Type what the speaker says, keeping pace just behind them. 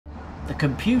The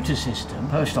computer system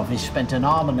post office spent an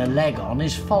arm and a leg on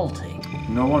is faulty.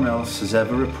 No one else has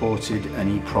ever reported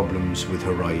any problems with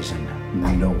Horizon.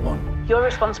 No one. You're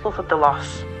responsible for the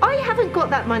loss. I haven't got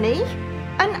that money,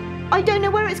 and I don't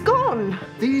know where it's gone.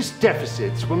 These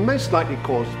deficits were most likely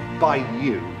caused by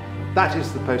you. That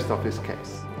is the post office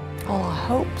case. All our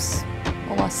hopes,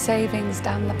 all our savings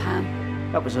down the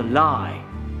pan. That was a lie,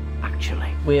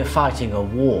 actually. We're fighting a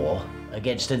war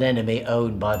against an enemy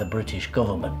owned by the British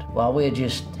government, while we're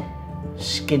just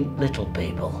skint little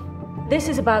people. This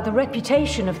is about the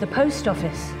reputation of the post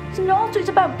office. It's not, it's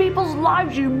about people's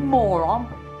lives, you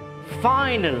moron.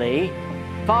 Finally,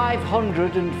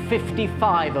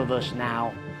 555 of us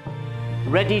now,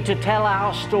 ready to tell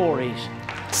our stories.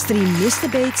 Stream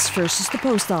misdebates versus the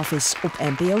post office op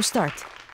NPO Start.